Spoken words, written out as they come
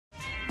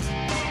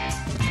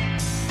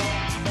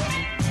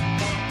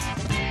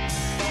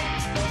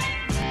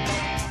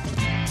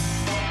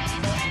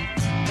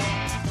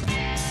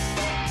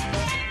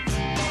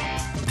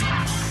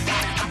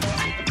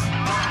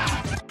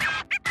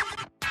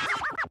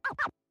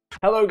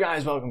Hello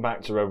guys, welcome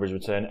back to Rovers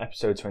Return,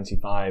 episode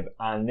 25,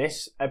 and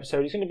this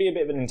episode is going to be a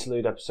bit of an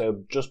interlude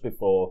episode just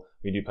before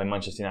we do play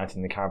Manchester United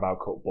in the Carabao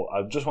Cup, but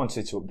I just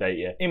wanted to update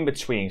you in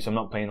between, so I'm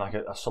not playing like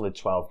a solid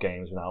 12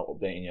 games without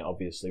updating you,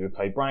 obviously. We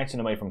played Brighton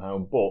away from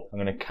home, but I'm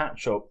going to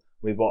catch up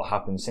with what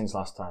happened since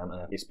last time,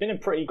 and it's been a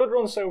pretty good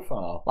run so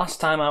far.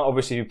 Last time out,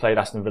 obviously, we played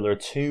Aston Villa, a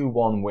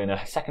 2-1 win,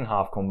 a second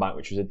half comeback,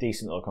 which was a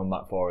decent little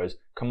comeback for us.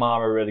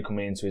 Kamara really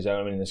coming into his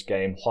own in this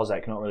game.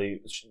 Hozek not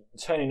really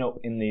turning up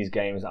in these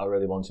games that I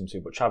really want him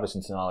to, but Travis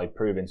and Tonali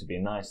proving to be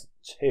a nice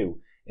two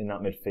in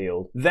that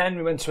midfield. Then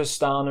we went to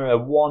Astana, a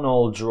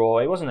 1-1 draw.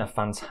 It wasn't a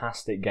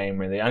fantastic game,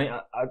 really.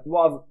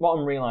 What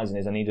I'm realising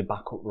is I need a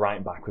backup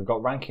right back. We've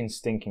got ranking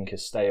stinking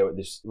Castello at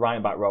this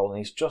right back role, and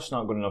he's just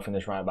not good enough in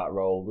this right back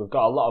role. We've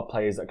got a lot of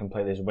players that can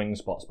play these wing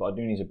spots, but I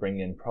do need to bring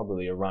in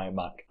probably a right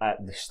back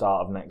at the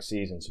start of next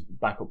season to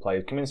back up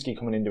players. Kaminsky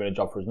coming in doing a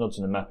job for us,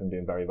 Knudsen and Mepham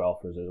doing very well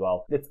for us as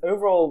well. The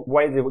overall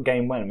way the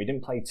game went, we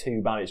didn't play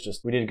too bad. It's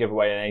just we did give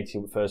away an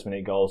 81st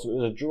minute goal, so it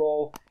was a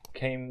draw.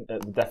 Came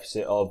at the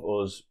deficit of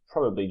us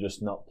probably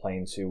just not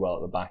playing too well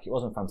at the back. It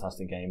wasn't a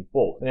fantastic game,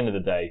 but at the end of the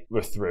day,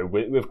 we're through.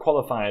 We've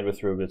qualified, we're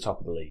through, we're the top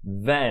of the league.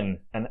 Then,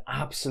 an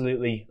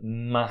absolutely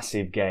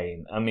massive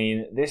game. I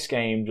mean, this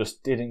game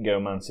just didn't go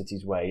Man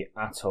City's way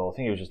at all. I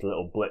think it was just a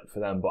little blip for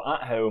them, but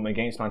at home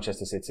against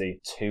Manchester City,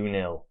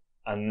 2-0.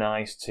 A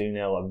nice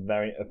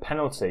 2-0, a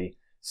penalty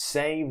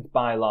saved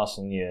by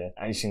Larson-Year.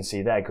 As you can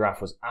see, their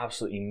graph was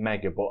absolutely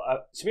mega. But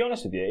to be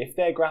honest with you, if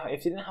they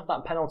didn't have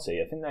that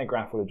penalty, I think their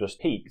graph would have just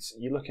peaked.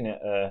 You're looking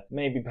at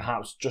maybe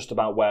perhaps just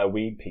about where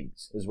we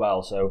peaked as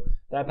well. So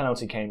their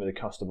penalty came at the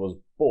cost of us,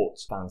 but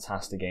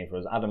fantastic game for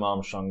us. Adam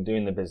Armstrong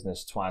doing the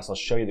business twice. I'll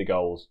show you the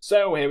goals.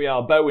 So here we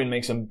are. Bowen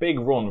makes a big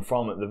run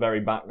from at the very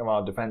back of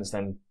our defence,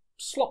 then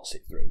slots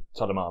it through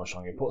to Adam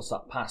Armstrong. He puts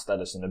that past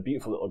Edison, a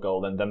beautiful little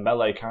goal. Then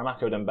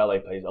Karamako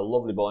Dembele plays a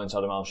lovely ball into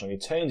Adam Armstrong. He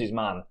turns his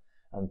man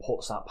and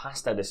puts that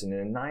past Edison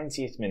in the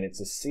 90th minute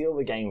to seal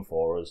the game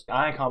for us.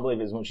 I can't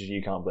believe it as much as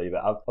you can't believe it.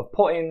 I've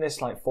put in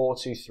this like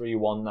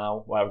 4-2-3-1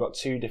 now, where I've got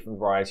two different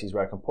varieties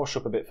where I can push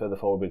up a bit further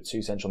forward with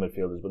two central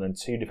midfielders, but then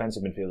two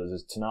defensive midfielders,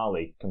 as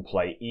Tonali can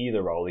play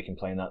either role. He can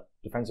play in that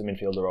defensive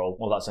midfielder role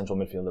or that central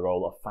midfielder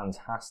role. A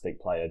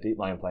fantastic player, deep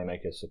line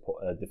playmaker,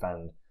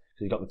 defend.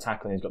 So he's got the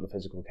tackling, he's got the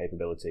physical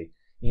capability.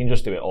 You can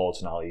just do it all,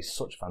 Tonali. He's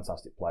such a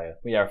fantastic player.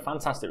 But yeah, a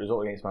fantastic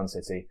result against Man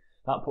City.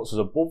 That puts us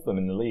above them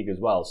in the league as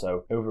well,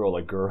 so overall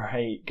a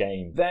great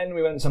game. Then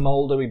we went to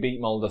Molde, we beat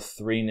Molde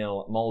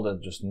 3-0.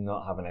 Molde just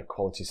not having a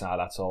quality side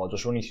at all. I'll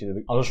just run you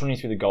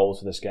through the goals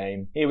for this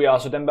game. Here we are,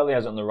 so Dembele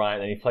has it on the right,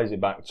 then he plays it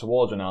back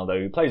towards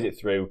Ronaldo, who plays it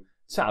through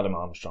to Adam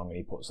Armstrong, and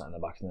he puts that in the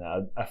back of the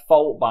net. A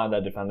fault by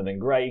their defender, then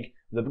Greg,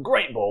 with a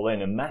great ball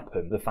in, and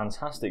Mepham, the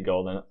fantastic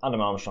goal, then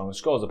Adam Armstrong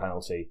scores a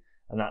penalty,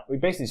 and that we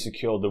basically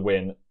secured the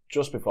win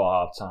just before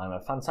half-time.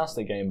 A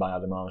fantastic game by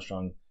Adam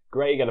Armstrong.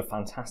 Gray got a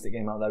fantastic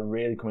game out there,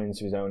 really coming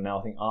into his own now.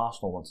 I think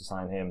Arsenal want to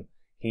sign him.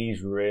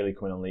 He's really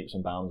coming on leaps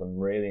and bounds. I'm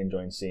really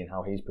enjoying seeing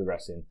how he's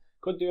progressing.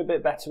 Could do a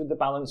bit better with the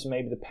balance and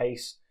maybe the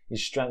pace.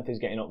 His strength is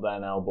getting up there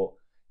now, but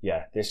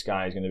yeah, this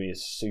guy is going to be a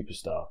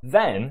superstar.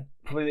 Then,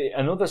 probably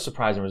another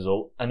surprising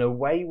result, an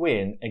away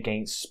win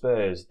against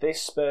Spurs.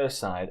 This Spurs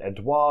side,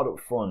 Edouard up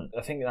front.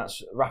 I think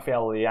that's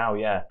Rafael Leao,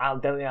 yeah.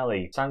 Dele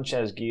Alli,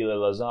 Sanchez, Gila,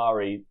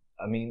 Lazari.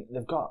 I mean,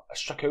 they've got a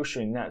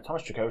Strakosha in there.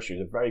 Thomas Strakosha is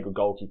a very good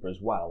goalkeeper as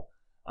well.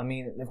 I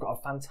mean, they've got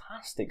a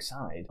fantastic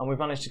side, and we've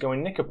managed to go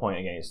and nick a point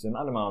against them.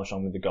 Adam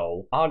Armstrong with the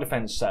goal. Our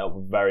defence set up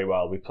very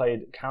well. We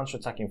played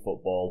counter-attacking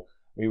football.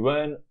 We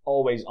weren't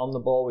always on the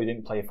ball. We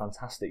didn't play a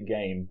fantastic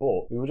game,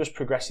 but we were just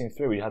progressing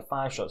through. We had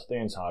 5 shots,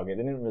 3 on target.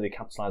 They didn't really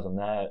capitalise on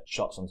their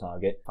shots on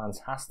target.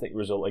 Fantastic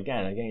result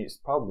again. It's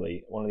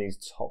probably one of these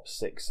top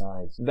 6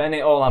 sides. Then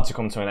it all had to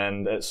come to an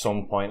end at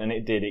some point, and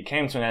it did. It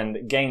came to an end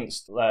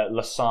against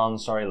Lausanne.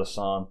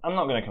 I'm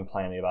not going to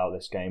complain about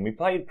this game. We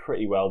played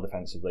pretty well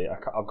defensively.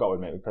 I've got to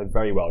admit, we played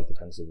very well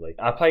defensively.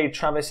 I played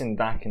Travis and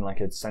Dak in like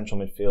a central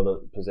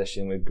midfielder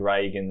position with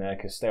Greg in there,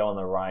 Castello on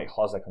the right,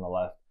 Hozek on the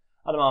left.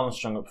 Adam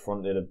Armstrong up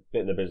front did a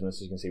bit of the business,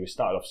 as you can see. We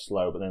started off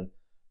slow, but then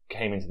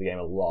came into the game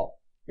a lot.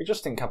 We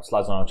just didn't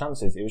capitalise on our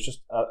chances. It was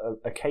just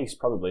a case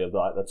probably of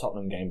like the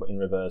Tottenham game, but in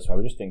reverse, where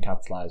we just didn't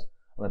capitalise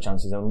on the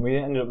chances. And we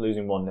ended up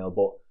losing 1-0,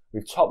 but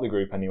we've topped the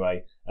group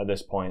anyway at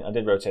this point. I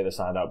did rotate the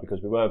side out because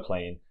we were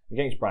playing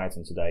against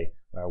Brighton today,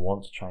 where I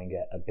want to try and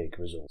get a big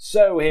result.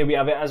 So here we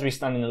have it. As we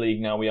stand in the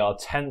league now, we are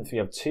 10th. We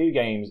have 2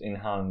 games in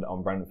hand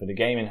on Brentford, a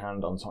game in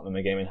hand on Tottenham,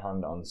 a game in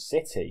hand on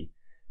City,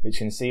 which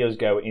can see us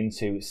go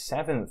into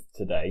 7th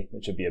today,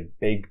 which would be a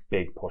big,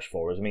 big push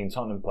for us. I mean,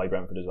 Tottenham play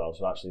Brentford as well,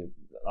 so actually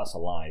that's a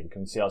lie. We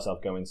can see ourselves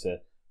going to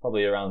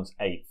probably around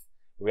 8th.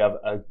 We have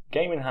a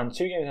game in hand,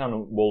 2 games in hand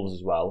on Wolves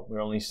as well.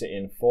 We're only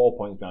sitting 4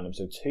 points behind them,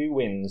 so 2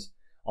 wins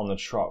on the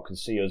trot could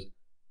see us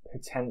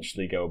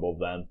potentially go above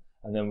them,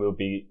 and then we'll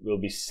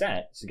be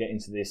set to get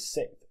into this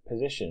 6th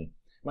position.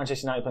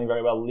 Manchester United playing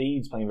very well,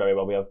 Leeds playing very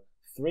well. We have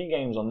 3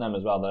 games on them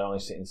as well. They're only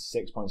sitting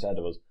 6 points ahead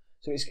of us.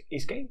 So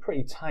it's getting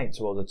pretty tight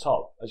towards the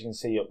top, as you can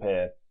see up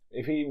here.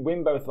 If we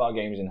win both of our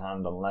games in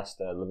hand on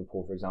Leicester,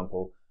 Liverpool, for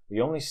example, we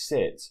only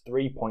sit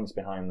 3 points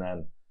behind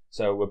them.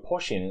 So we're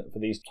pushing for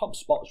these top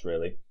spots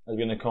really. It's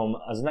going to come,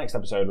 as the next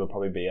episode will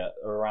probably be at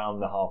around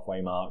the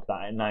halfway mark,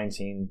 that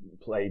 19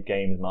 played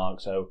games mark.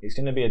 So it's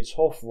going to be a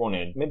tough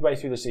run-in. Midway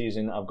through the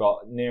season, I've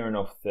got near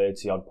enough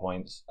 30 odd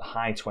points,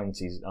 high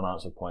 20s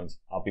amounts of points.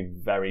 I'll be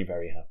very,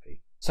 very happy.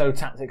 So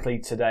tactically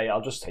today,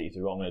 I'll just take you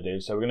through what I'm going to do.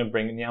 So we're going to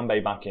bring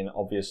Nyambe back in,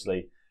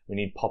 obviously. We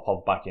need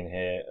Popov back in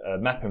here.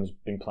 Mepham's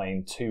been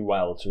playing too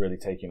well to really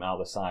take him out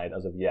of the side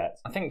as of yet.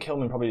 I think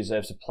Kilman probably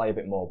deserves to play a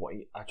bit more, but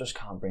I just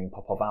can't bring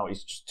Popov out.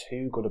 He's just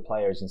too good a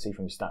player, as you can see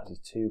from his stats. He's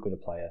too good a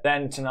player.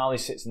 Then Tonali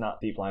sits in that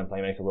deep line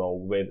playmaker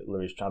role with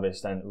Luis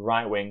Travis. Then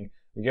right wing,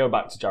 we go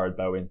back to Jared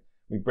Bowen.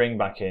 We bring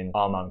back in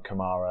Arman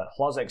Kamara.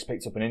 Hlozek's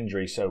picked up an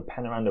injury, so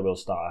Penaranda will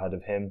start ahead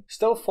of him.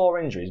 Still 4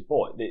 injuries,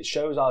 but it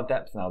shows our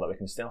depth now that we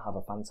can still have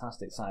a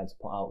fantastic side to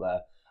put out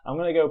there. I'm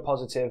going to go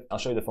positive. I'll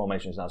show you the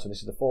formations now. So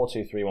this is the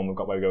 4-2-3-1 we've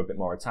got where we go a bit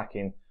more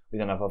attacking. We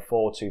then have a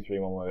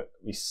 4-2-3-1 where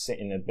we sit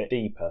in a bit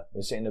deeper.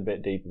 We're sitting a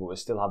bit deeper, but we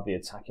still have the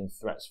attacking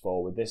threats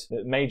forward. This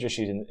major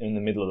issues in the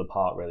middle of the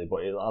park really,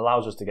 but it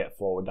allows us to get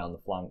forward down the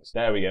flanks.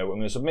 There we go. I'm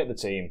going to submit the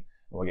team and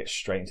we'll get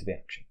straight into the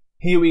action.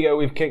 Here we go.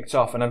 We've kicked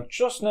off, and I've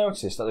just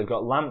noticed that they've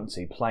got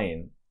Lamptey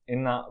playing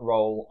in that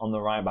role on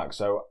the right back.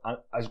 So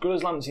as good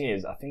as Lamptey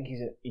is, I think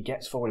he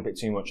gets forward a bit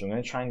too much. I'm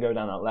going to try and go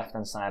down that left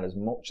hand side as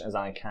much as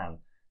I can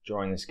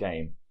during this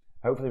game.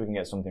 Hopefully we can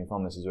get something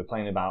from this as we're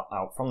playing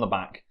out from the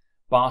back,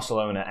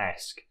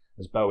 Barcelona-esque,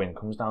 as Bowen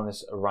comes down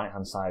this right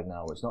hand side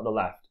now. It's not the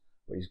left,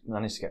 but he's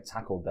managed to get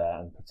tackled there,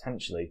 and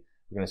potentially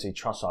we're going to see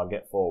Trossard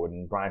get forward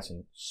and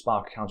Brighton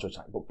spark a counter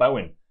attack, but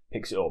Bowen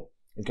picks it up.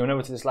 He's going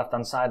over to this left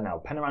hand side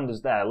now.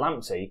 Penaranda's there.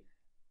 Lamptey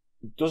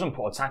doesn't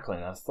put a tackle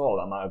in. I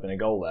thought that might have been a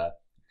goal there.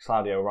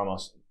 Claudio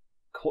Ramos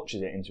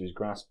clutches it into his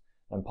grasp,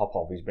 then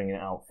Popov, he's bringing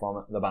it out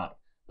from the back,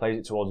 plays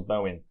it towards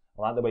Bowen.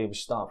 I like the way we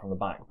start from the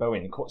back.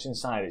 Bowen cuts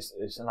inside.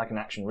 It's like an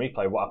action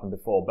replay of what happened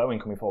before. Bowen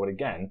coming forward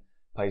again,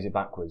 plays it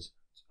backwards.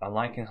 I'm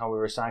liking how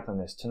we're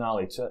recycling this.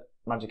 Tonali to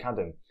Magic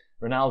Adam.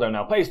 Ronaldo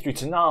now plays through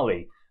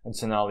Tonali. And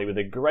Tonali with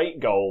a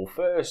great goal.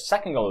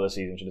 Second goal of the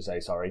season, should I say,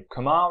 sorry.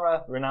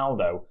 Kamara,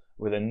 Ronaldo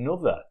with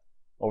another.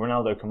 Or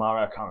Ronaldo,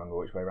 Kamara, I can't remember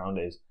which way around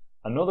it is.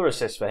 Another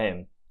assist for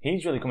him.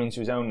 He's really coming to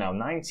his own now.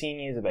 19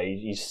 years of age.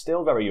 He's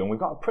still very young. We've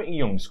got a pretty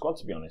young squad,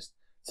 to be honest.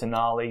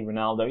 Tonali,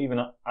 Ronaldo, even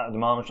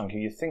Adam Armstrong, who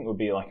you'd think would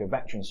be like a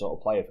veteran sort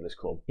of player for this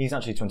club. He's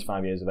actually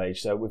 25 years of age,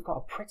 so we've got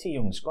a pretty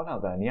young squad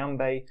out there.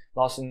 Nyambe,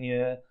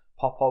 Larsen,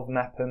 Popov,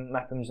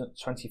 Mepham's at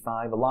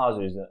 25,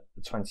 Alaza is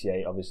at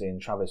 28, obviously,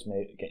 and Travis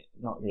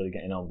not really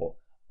getting on,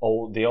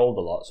 but the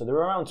older lot. So they're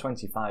around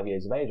 25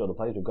 years of age, all the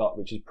players we've got,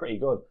 which is pretty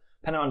good.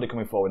 Penaranda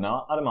coming forward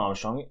now. Adam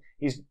Armstrong,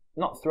 he's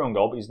not through on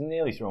goal, but he's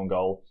nearly through on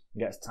goal.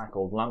 He gets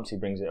tackled. Lamptey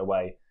brings it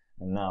away,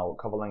 and now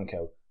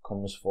Kovalenko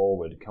comes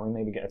forward. Can we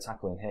maybe get a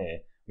tackle in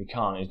here? We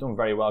can't. He's done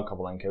very well,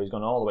 Kovalenko. He's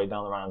gone all the way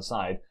down the right-hand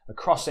side. A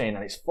cross in,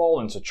 and it's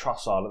fallen to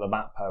Trossard at the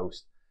back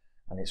post.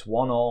 And it's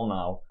 1-1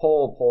 now.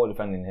 Poor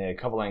defending here.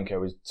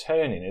 Kovalenko is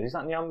turning it. Is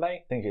that Nyambe?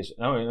 I think it's...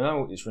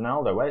 No, it's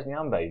Ronaldo. Where's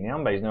Nyambe?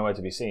 Nyambe's nowhere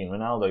to be seen.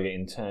 Ronaldo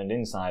getting turned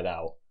inside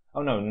out.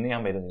 Oh no,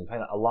 Nyambe doesn't even play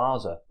that.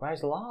 Alaza.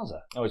 Where's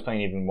Alaza? Oh, he's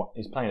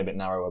playing a bit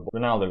narrower, but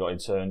Ronaldo got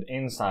it turned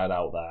inside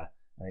out there.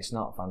 And it's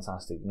not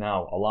fantastic.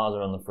 Now,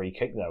 Alaza on the free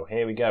kick though.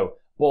 Here we go.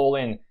 Ball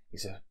in.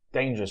 It's a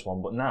dangerous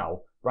one, but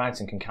now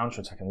Brighton can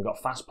counter-attack, and they've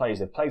got fast plays.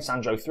 They've played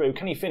Sandro through.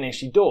 Can he finish?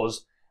 He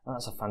does. And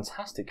that's a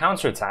fantastic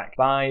counter-attack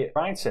by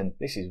Brighton.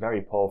 This is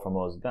very poor from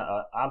us. That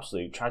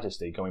absolute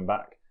tragedy going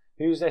back.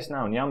 Who's this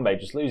now? Nyambe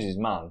just loses his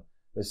man.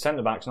 The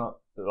centre-back's not...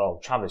 Well,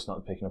 Travis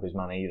not picking up his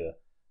man either.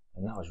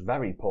 And that was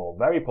very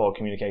poor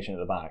communication at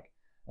the back.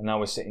 And now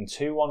we're sitting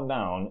 2-1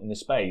 down in the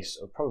space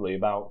of probably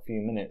about a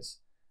few minutes.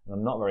 And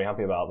I'm not very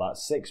happy about that.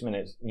 6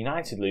 minutes.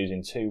 United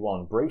losing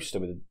 2-1. Brewster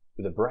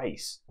with a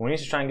brace. We need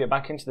to try and get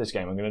back into this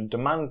game. I'm going to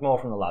demand more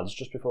from the lads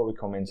just before we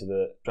come into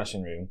the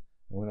dressing room.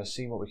 We're going to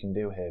see what we can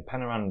do here.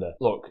 Penaranda.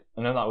 Look,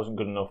 I know that wasn't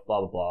good enough,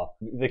 blah, blah, blah.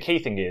 The key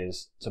thing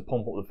is to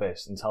pump up the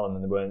fist and tell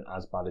them they weren't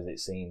as bad as it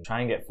seemed.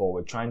 Try and get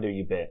forward. Try and do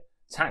your bit.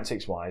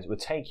 Tactics-wise, we're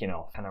taking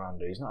off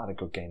Penaranda. He's not had a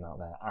good game out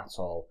there at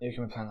all. Who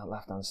can we play on that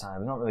left-hand side?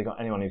 We've not really got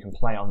anyone who can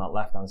play on that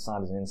left-hand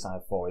side as an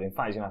inside forward. In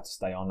fact, he's going to have to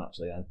stay on,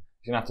 actually, then.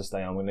 He's going to have to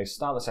stay on. We're going to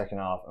start the second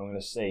half, and we're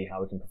going to see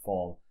how we can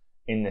perform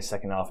in this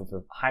second half if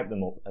we've hyped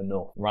them up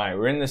enough. Right,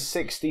 we're in the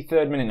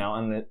 63rd minute now,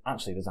 and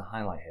actually there's a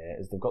highlight here,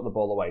 as they've got the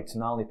ball away.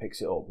 Tonali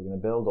picks it up. We're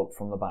going to build up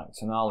from the back.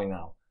 Tonali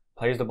now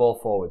plays the ball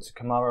forward to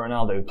Kamara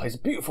Ronaldo, who plays a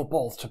beautiful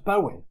ball to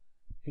Bowen,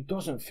 who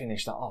doesn't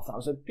finish that off. That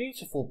was a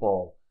beautiful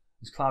ball.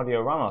 It's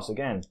Claudio Ramos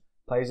again.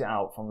 Plays it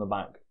out from the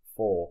back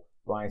for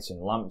Brighton.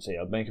 Lamptey,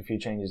 I'll make a few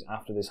changes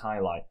after this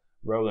highlight.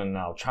 Roland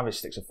now. Travis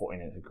sticks a foot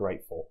in it. It's a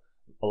great foot.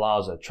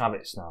 Alaza,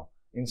 Travis now.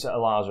 Into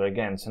Alaza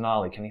again.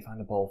 Tonali, can he find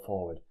the ball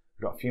forward?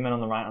 We've got a few men on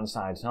the right hand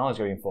side. Tonali's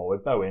going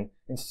forward. Bowen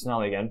into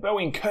Tonali again.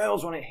 Bowen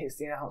curls when it hits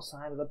the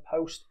outside of the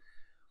post.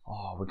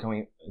 Oh, we're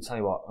going. I'll tell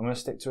you what, I'm going to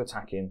stick to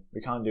attacking. We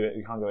can't do it.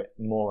 We can't go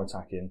more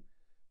attacking.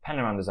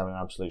 Penaranda's having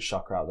an absolute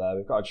shocker out there.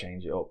 We've got to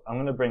change it up. I'm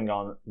going to bring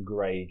on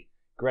Greg.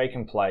 Greg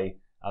can play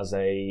as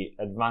a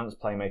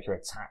advanced playmaker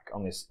attack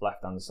on this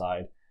left hand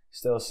side.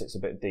 still sits a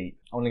bit deep.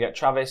 I want to get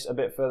Travis a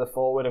bit further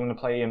forward. I'm going to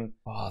play him,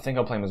 I think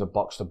I'll play him as a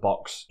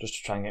box-to-box, just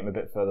to try and get him a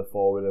bit further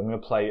forward. I'm going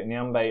to play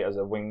Nyambe as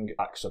a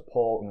wing-back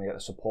support. I'm going to get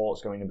the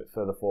supports going a bit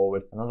further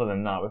forward. And other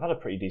than that, we've had a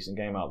pretty decent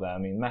game out there. I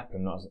mean,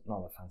 Mepham, not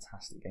a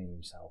fantastic game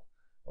himself.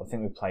 But I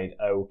think we've played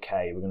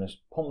okay. We're going to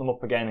pump them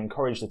up again,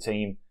 encourage the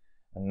team.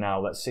 And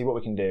now let's see what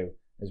we can do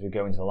as we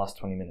go into the last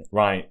 20 minutes.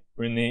 Right,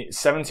 we're in the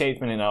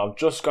 78th minute now. I've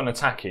just gone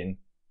attacking.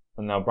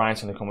 And now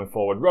Brighton are coming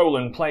forward.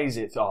 Roland plays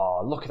it.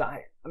 Oh, look at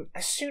that.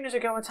 As soon as I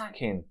go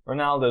attacking,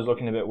 Ronaldo's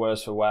looking a bit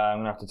worse for wear. I'm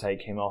going to have to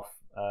take him off.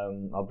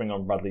 I'll bring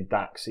on Bradley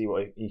Dack, see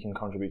what he can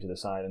contribute to the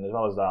side. And as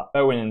well as that,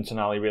 Owen and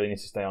Tonali really need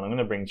to stay on. I'm going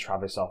to bring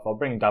Travis off. I'll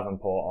bring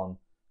Davenport on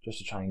just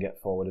to try and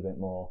get forward a bit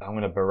more. I'm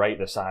going to berate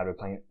the side. We're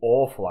playing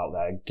awful out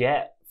there.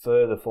 Get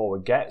further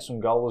forward. Get some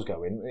goals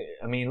going.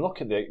 I mean, look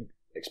at the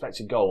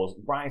expected goals.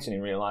 Brighton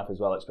in real life as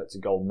well,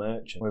 expected goal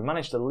merchant. We've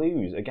managed to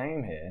lose a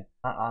game here,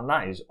 and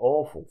that is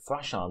awful.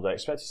 Thrash arms, I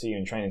expect to see you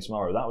in training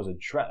tomorrow. That was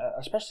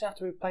especially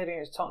after we played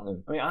against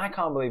Tottenham. I mean, I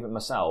can't believe it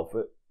myself,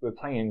 but we're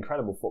playing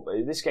incredible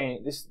football. This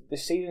game, this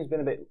season's been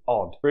a bit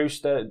odd.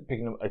 Brewster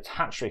picking up a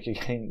hat-trick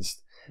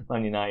against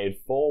Man United,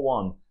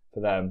 4-1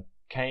 for them.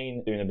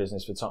 Kane doing a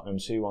business for Tottenham,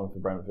 2-1 for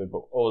Brentford,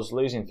 but us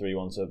losing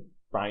 3-1 to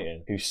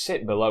Brighton, who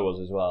sit below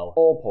us as well.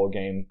 Poor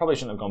game. Probably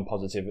shouldn't have gone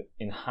positive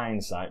in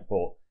hindsight,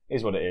 but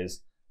is what it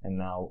is. And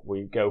now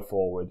we go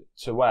forward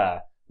to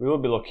where we will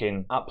be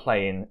looking at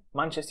playing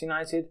Manchester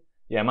United.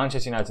 Yeah,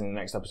 Manchester United in the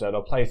next episode.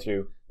 I'll play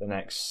through the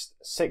next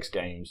 6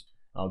 games.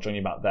 I'll join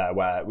you back there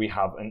where we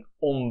have an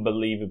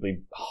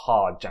unbelievably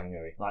hard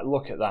January. Like,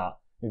 look at that.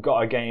 We've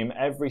got a game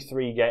every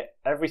 3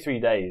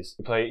 days.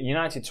 We play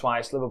United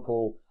twice,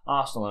 Liverpool,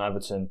 Arsenal and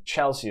Everton,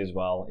 Chelsea as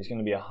well. It's going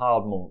to be a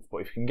hard month, but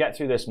if we can get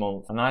through this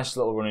month, a nice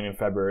little run in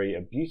February,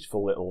 a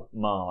beautiful little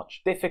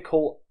March,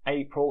 difficult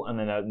April, and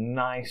then a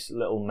nice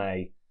little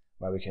May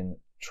where we can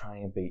try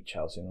and beat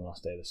Chelsea on the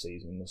last day of the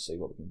season. We'll see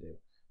what we can do.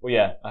 Well,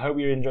 yeah, I hope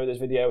you enjoyed this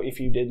video. If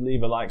you did,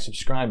 leave a like,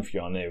 subscribe if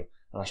you are new,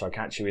 and I shall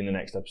catch you in the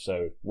next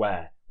episode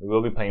where we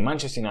will be playing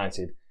Manchester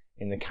United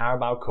in the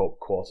Carabao Cup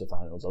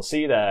quarterfinals. I'll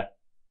see you there.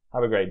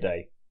 Have a great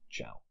day.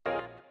 Ciao.